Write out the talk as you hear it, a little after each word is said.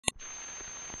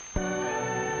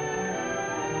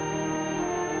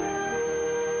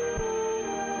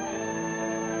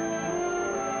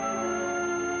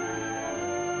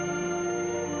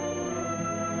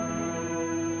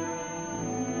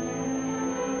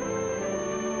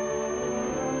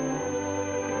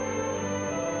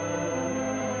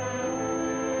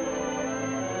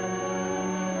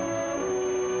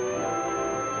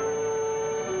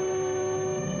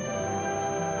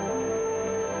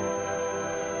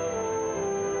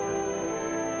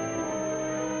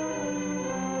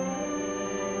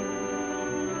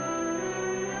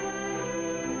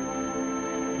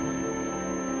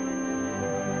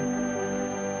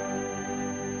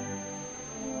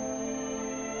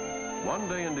One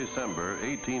day in December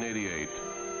 1888,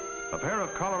 a pair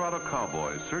of Colorado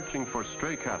cowboys searching for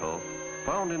stray cattle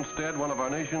found instead one of our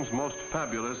nation's most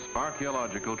fabulous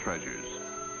archaeological treasures.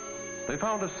 They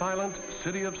found a silent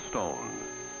city of stone.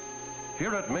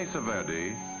 Here at Mesa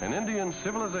Verde, an Indian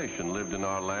civilization lived in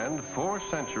our land 4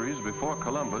 centuries before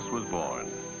Columbus was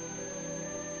born.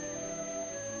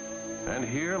 And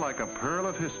here, like a pearl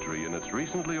of history in its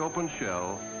recently opened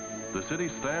shell, the city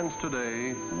stands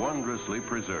today wondrously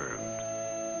preserved.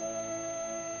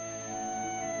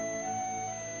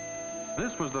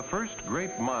 This was the first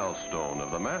great milestone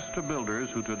of the master builders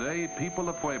who today people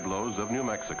the Pueblos of New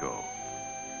Mexico.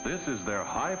 This is their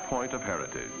high point of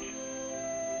heritage.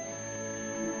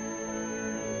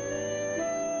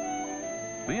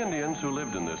 The Indians who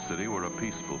lived in this city were a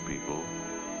peaceful people,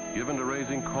 given to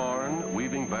raising corn,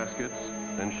 weaving baskets,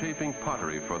 and shaping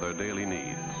pottery for their daily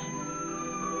needs.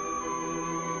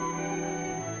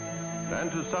 And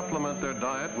to supplement their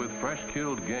diet with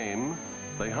fresh-killed game,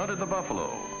 they hunted the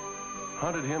buffalo,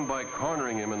 hunted him by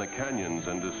cornering him in the canyons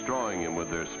and destroying him with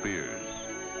their spears.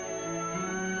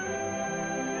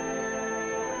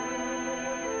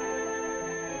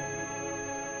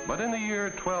 But in the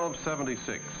year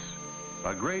 1276,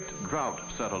 a great drought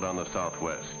settled on the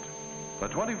Southwest, a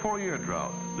 24-year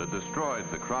drought that destroyed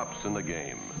the crops and the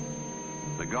game.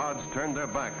 The gods turned their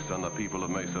backs on the people of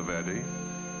Mesa Verde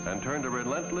and turned a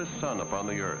relentless sun upon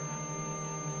the earth,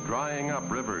 drying up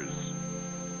rivers,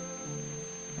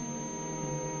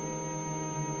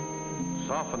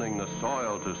 softening the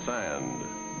soil to sand,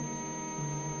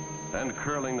 and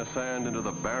curling the sand into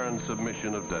the barren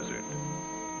submission of desert.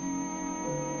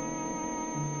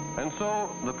 And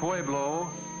so the Pueblo,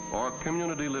 or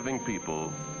community living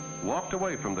people, walked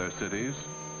away from their cities,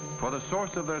 for the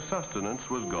source of their sustenance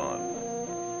was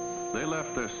gone. They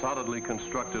left their solidly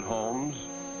constructed homes,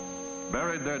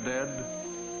 buried their dead,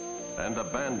 and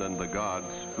abandoned the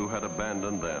gods who had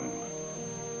abandoned them.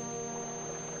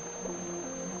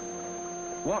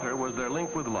 Water was their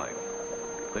link with life.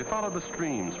 They followed the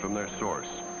streams from their source,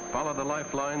 followed the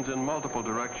lifelines in multiple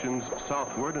directions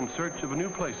southward in search of new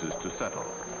places to settle.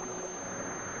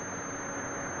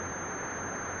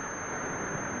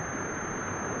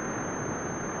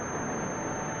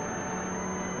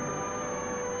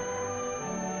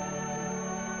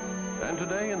 And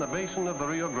today in the basin of the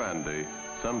Rio Grande,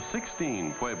 some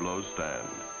 16 pueblos stand.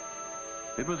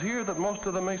 It was here that most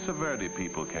of the Mesa Verde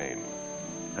people came,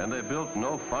 and they built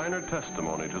no finer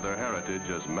testimony to their heritage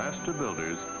as master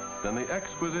builders than the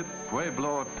exquisite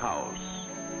Pueblo of Taos.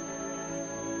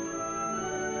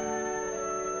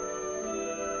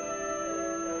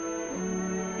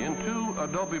 In 2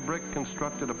 adobe brick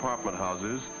constructed apartment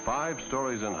houses, 5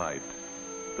 stories in height,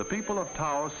 the people of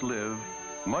Taos live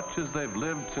much as they've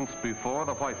lived since before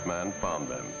the white man found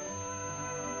them.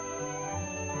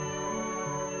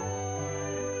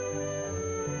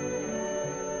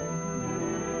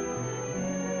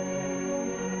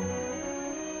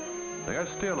 They are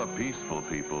still a peaceful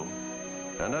people,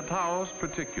 and at Taos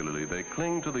particularly, they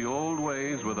cling to the old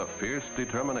ways with a fierce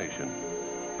determination,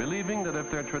 believing that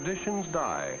if their traditions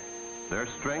die, their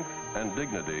strength and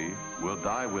dignity will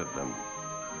die with them.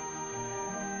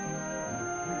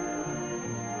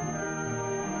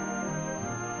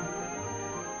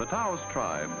 The Taos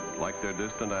tribe, like their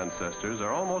distant ancestors,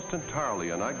 are almost entirely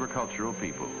an agricultural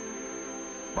people.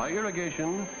 By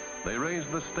irrigation, they raise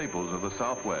the staples of the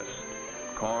Southwest: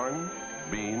 corn,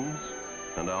 beans,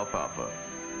 and alfalfa.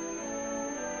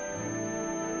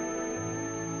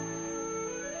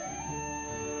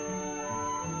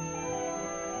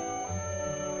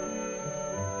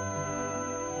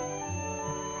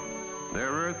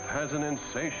 Their earth has an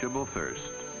insatiable thirst,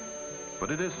 but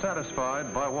it is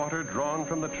satisfied by water drawn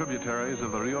from the tributaries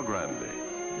of the Rio Grande.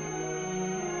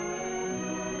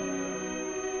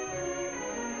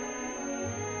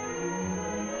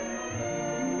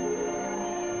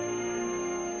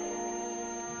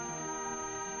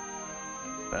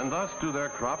 And thus do their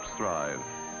crops thrive,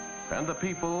 and the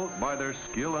people, by their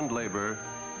skill and labor,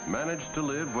 manage to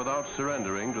live without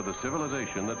surrendering to the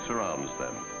civilization that surrounds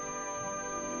them.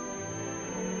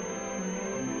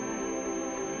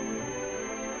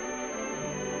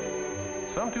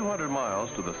 Some 200 miles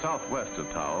to the southwest of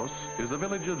Taos is the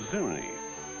village of Zuni,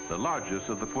 the largest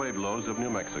of the pueblos of New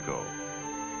Mexico.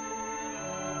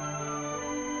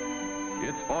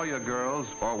 Its Oya girls,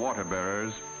 or water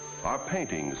bearers, are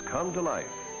paintings come to life,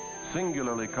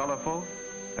 singularly colorful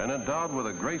and endowed with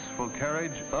a graceful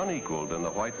carriage unequaled in the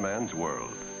white man's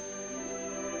world.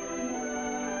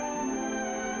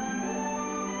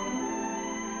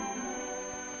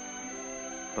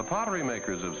 The pottery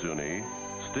makers of Zuni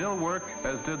still work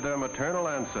as did their maternal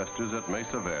ancestors at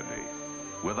Mesa Verde,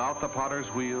 without the potter's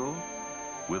wheel,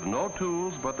 with no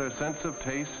tools but their sense of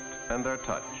taste and their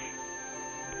touch.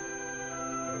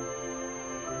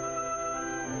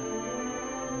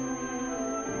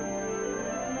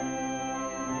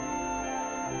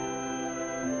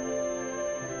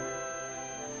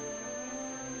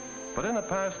 But in the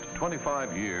past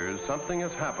 25 years, something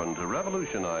has happened to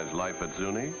revolutionize life at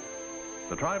Zuni.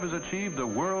 The tribe has achieved a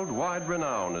worldwide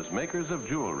renown as makers of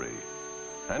jewelry.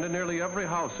 And in nearly every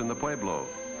house in the Pueblo,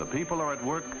 the people are at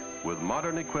work with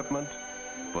modern equipment,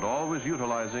 but always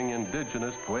utilizing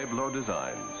indigenous Pueblo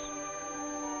designs.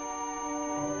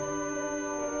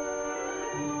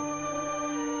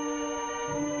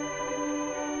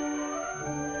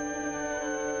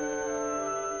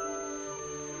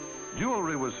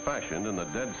 Jewelry was fashioned in the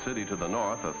dead city to the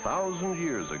north 1,000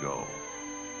 years ago.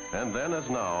 And then, as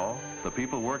now, the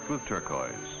people worked with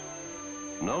turquoise.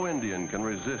 No Indian can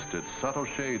resist its subtle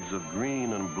shades of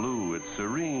green and blue, its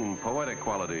serene, poetic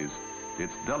qualities,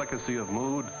 its delicacy of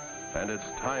mood, and its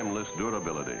timeless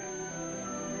durability.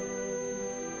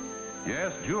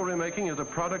 Yes, jewelry making is a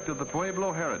product of the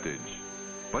Pueblo heritage,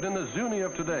 but in the Zuni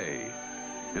of today,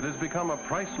 it has become a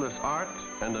priceless art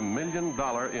and $1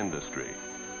 million industry.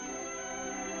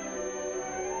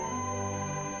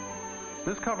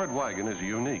 This covered wagon is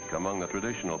unique among the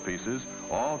traditional pieces.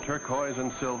 All turquoise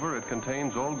and silver, it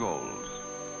contains old golds.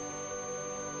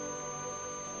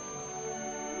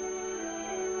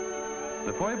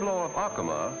 The Pueblo of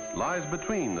Acoma lies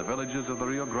between the villages of the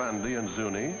Rio Grande and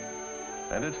Zuni,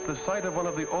 and it's the site of one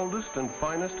of the oldest and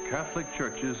finest Catholic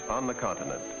churches on the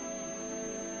continent.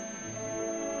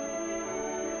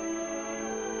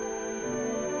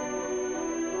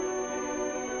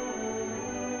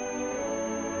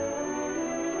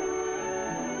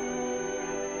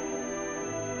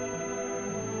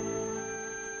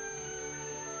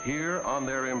 Here on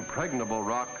their impregnable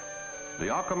rock, the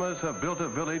Acomas have built a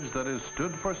village that has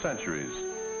stood for centuries,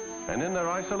 and in their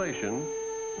isolation,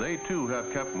 they too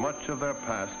have kept much of their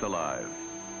past alive.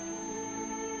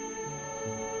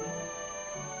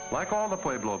 Like all the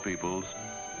Pueblo peoples,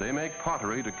 they make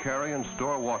pottery to carry and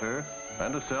store water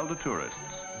and to sell to tourists,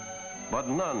 but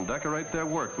none decorate their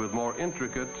work with more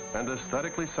intricate and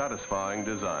aesthetically satisfying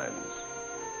designs.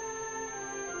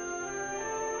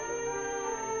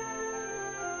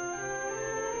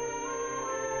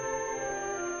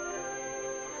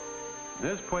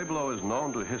 This Pueblo is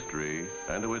known to history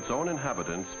and to its own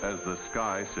inhabitants as the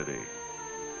Sky City.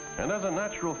 And as a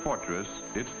natural fortress,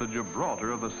 it's the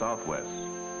Gibraltar of the Southwest.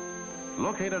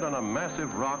 Located on a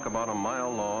massive rock about 1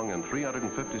 mile long and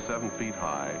 357 feet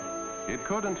high, it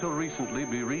could until recently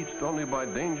be reached only by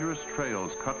dangerous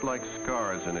trails cut like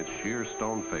scars in its sheer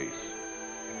stone face.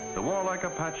 The warlike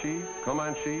Apache,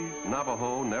 Comanche,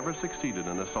 Navajo never succeeded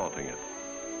in assaulting it.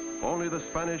 Only the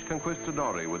Spanish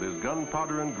conquistador with his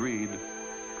gunpowder and greed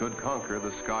could conquer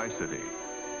the Sky City.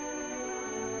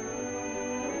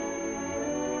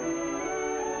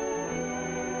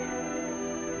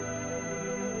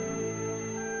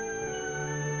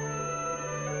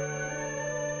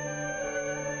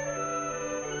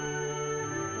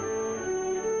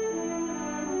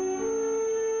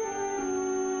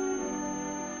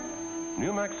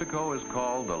 New Mexico is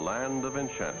called the land of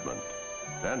enchantment,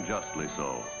 and justly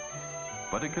so.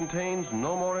 But it contains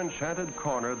no more enchanted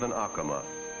corner than Acoma,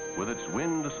 with its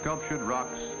wind-sculptured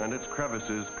rocks and its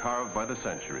crevices carved by the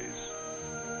centuries.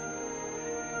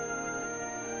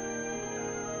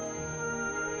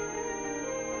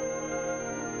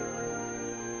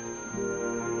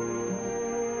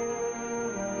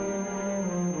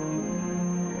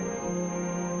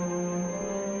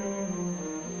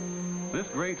 This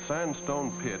great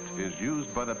sandstone pit is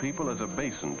used by the people as a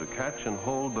basin to catch and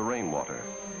hold the rainwater.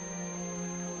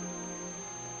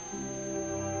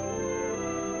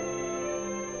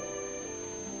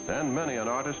 And many an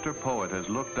artist or poet has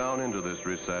looked down into this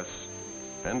recess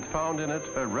and found in it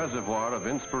a reservoir of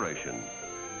inspiration.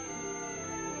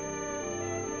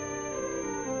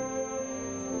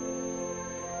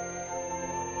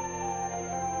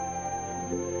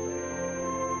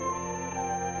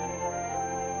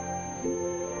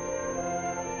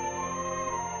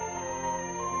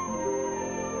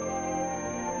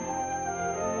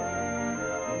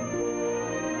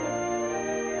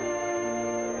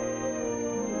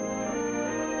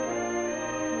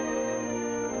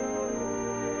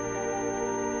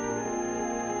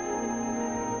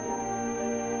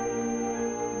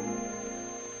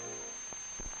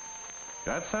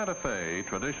 At Santa Fe,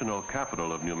 traditional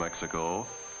capital of New Mexico,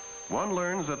 one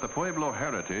learns that the Pueblo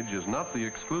heritage is not the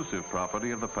exclusive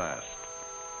property of the past.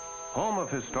 home of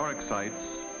historic sites,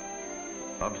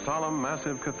 of solemn,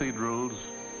 massive cathedrals,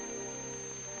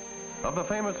 of the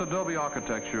famous adobe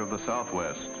architecture of the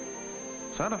Southwest,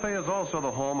 Santa Fe is also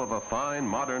the home of a fine,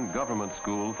 modern government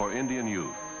school for Indian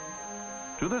youth.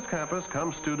 To this campus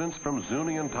come students from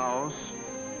Zuni and Taos,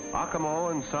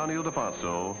 Acamo and San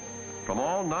Ildefonso, from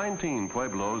all 19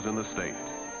 pueblos in the state.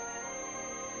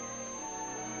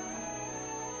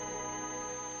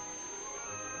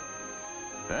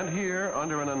 And here,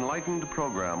 under an enlightened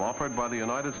program offered by the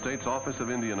United States Office of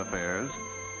Indian Affairs,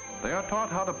 they are taught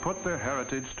how to put their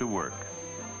heritage to work,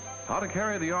 how to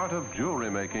carry the art of jewelry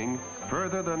making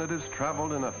further than it has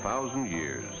traveled in 1,000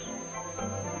 years.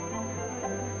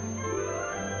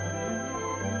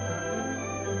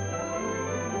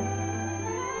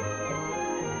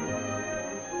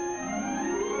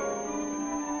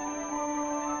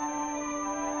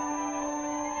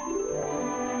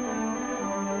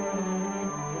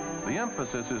 The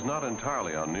emphasis is not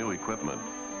entirely on new equipment,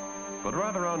 but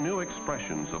rather on new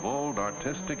expressions of old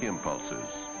artistic impulses.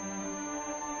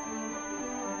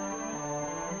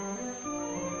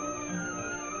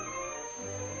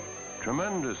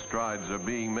 Tremendous strides are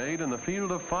being made in the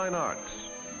field of fine arts.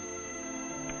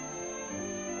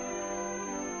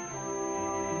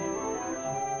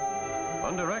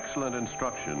 Under excellent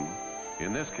instruction,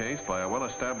 in this case by a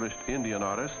well-established Indian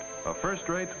artist, a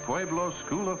first-rate Pueblo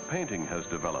school of painting has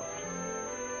developed.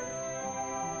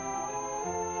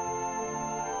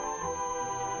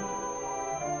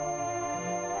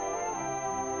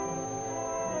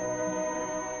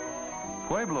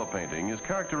 Pueblo painting is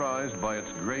characterized by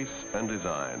its grace and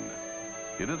design.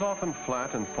 It is often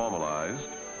flat and formalized,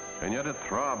 and yet it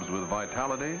throbs with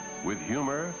vitality, with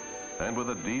humor, and with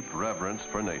a deep reverence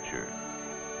for nature.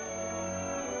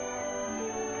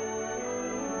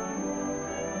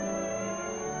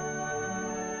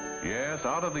 Yes,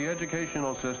 out of the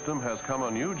educational system has come a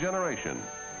new generation,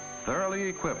 thoroughly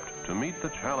equipped to meet the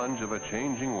challenge of a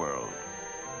changing world.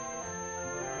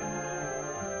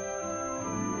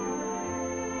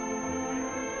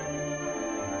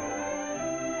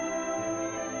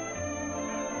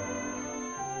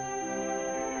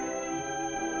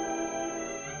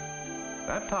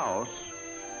 At Taos,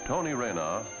 Tony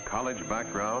Reyna, college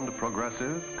background,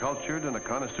 progressive, cultured, and a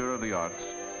connoisseur of the arts,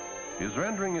 is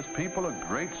rendering his people a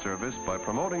great service by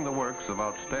promoting the works of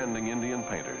outstanding Indian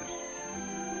painters.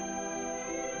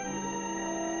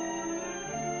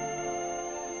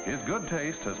 His good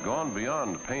taste has gone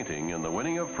beyond painting in the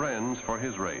winning of friends for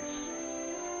his race.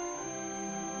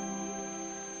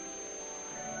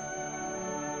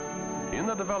 In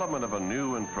the development of a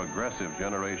new and progressive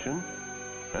generation,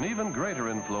 an even greater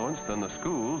influence than the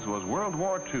schools was World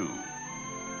War II.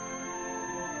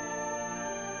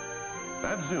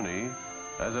 At Zuni,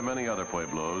 as in many other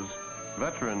pueblos,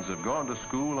 veterans have gone to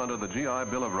school under the GI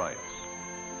Bill of Rights.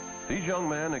 These young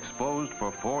men, exposed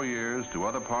for 4 years to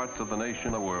other parts of the nation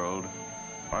and the world,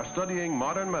 are studying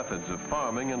modern methods of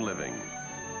farming and living.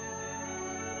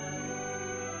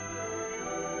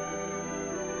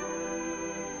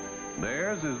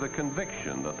 Theirs is the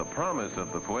conviction that the promise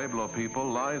of the Pueblo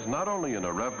people lies not only in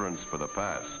a reverence for the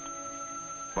past,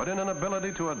 but in an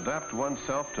ability to adapt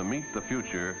oneself to meet the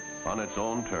future on its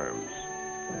own terms.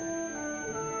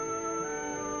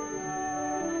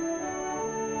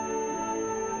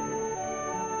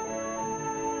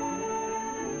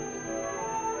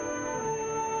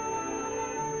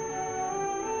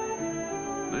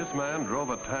 This man drove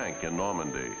a tank in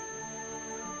Normandy.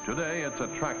 Today it's a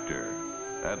tractor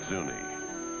at Zuni.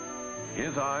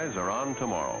 His eyes are on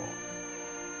tomorrow.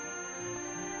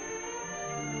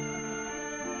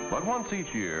 But once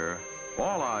each year,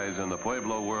 all eyes in the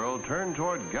Pueblo world turn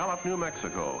toward Gallup, New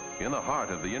Mexico, in the heart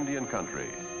of the Indian country.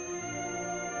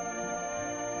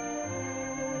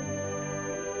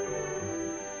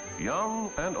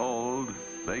 Young and old,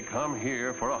 they come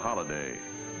here for a holiday.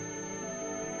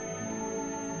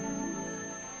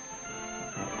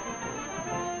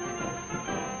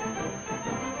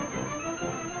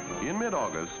 In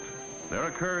mid-August, there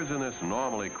occurs in this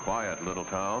normally quiet little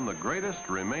town the greatest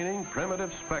remaining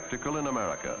primitive spectacle in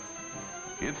America.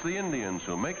 It's the Indians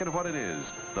who make it what it is,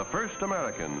 the first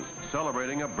Americans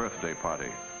celebrating a birthday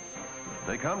party.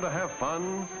 They come to have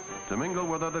fun, to mingle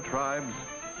with other tribes,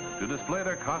 to display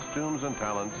their costumes and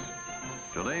talents,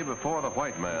 to lay before the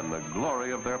white man the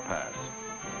glory of their past.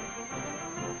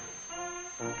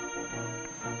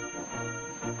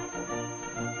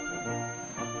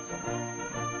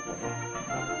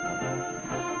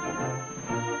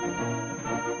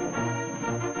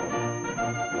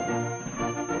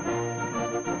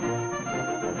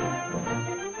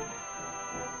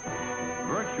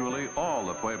 Virtually all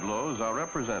the pueblos are represented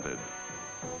represented.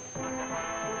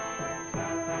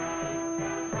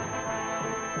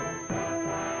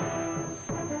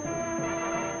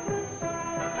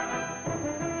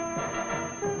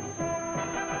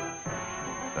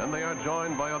 Then they are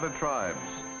joined by other tribes,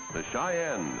 the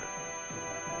Cheyenne.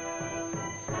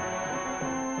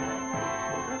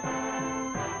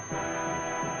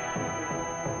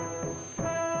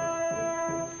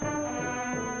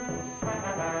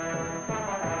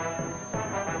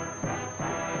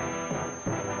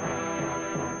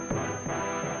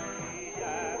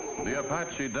 The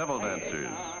Apache Devil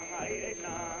Dancers.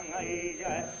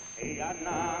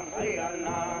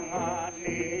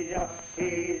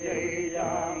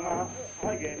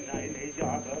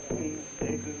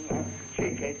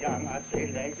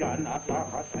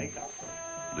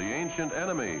 The ancient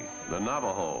enemy, the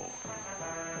Navajo.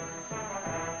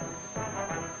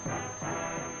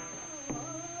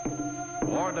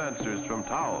 War dancers from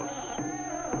Taos.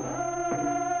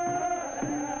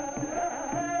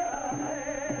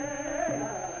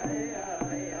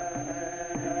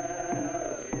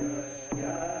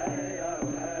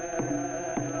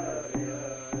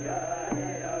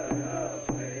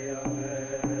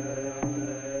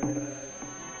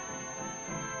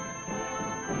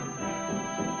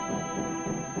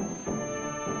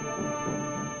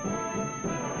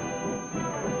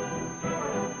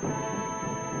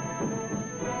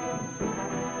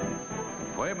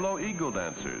 Pueblo Eagle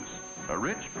Dancers, a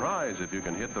rich prize if you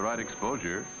can hit the right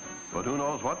exposure, but who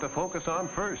knows what to focus on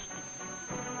first.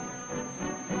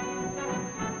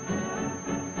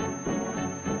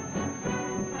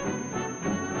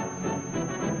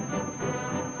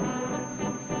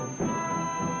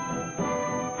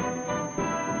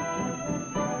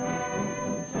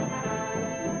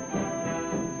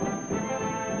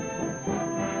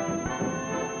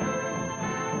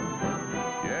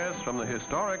 From the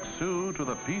historic Sioux to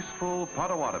the peaceful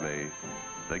Potawatomi,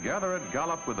 together at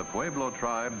Gallup with the Pueblo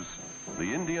tribes,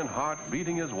 the Indian heart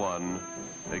beating as one,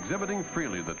 exhibiting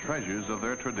freely the treasures of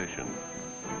their tradition.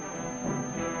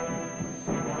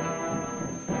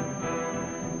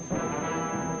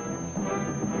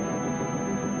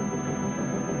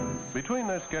 Between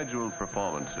their scheduled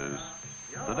performances,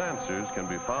 the dancers can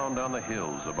be found on the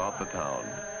hills about the town.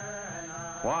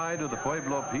 Why do the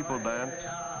Pueblo people dance?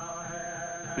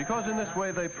 Because in this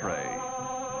way they pray,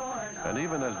 and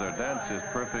even as their dance is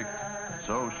perfect,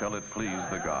 so shall it please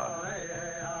the gods.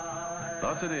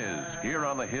 Thus it is here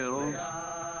on the hills,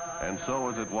 and so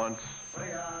is it once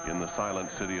in the silent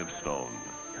city of stone.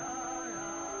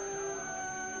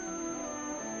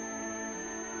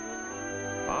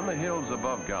 On the hills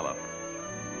above Gallup,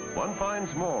 one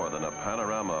finds more than a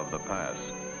panorama of the past.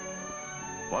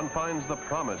 One finds the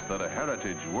promise that a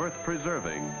heritage worth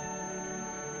preserving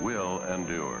will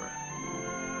endure.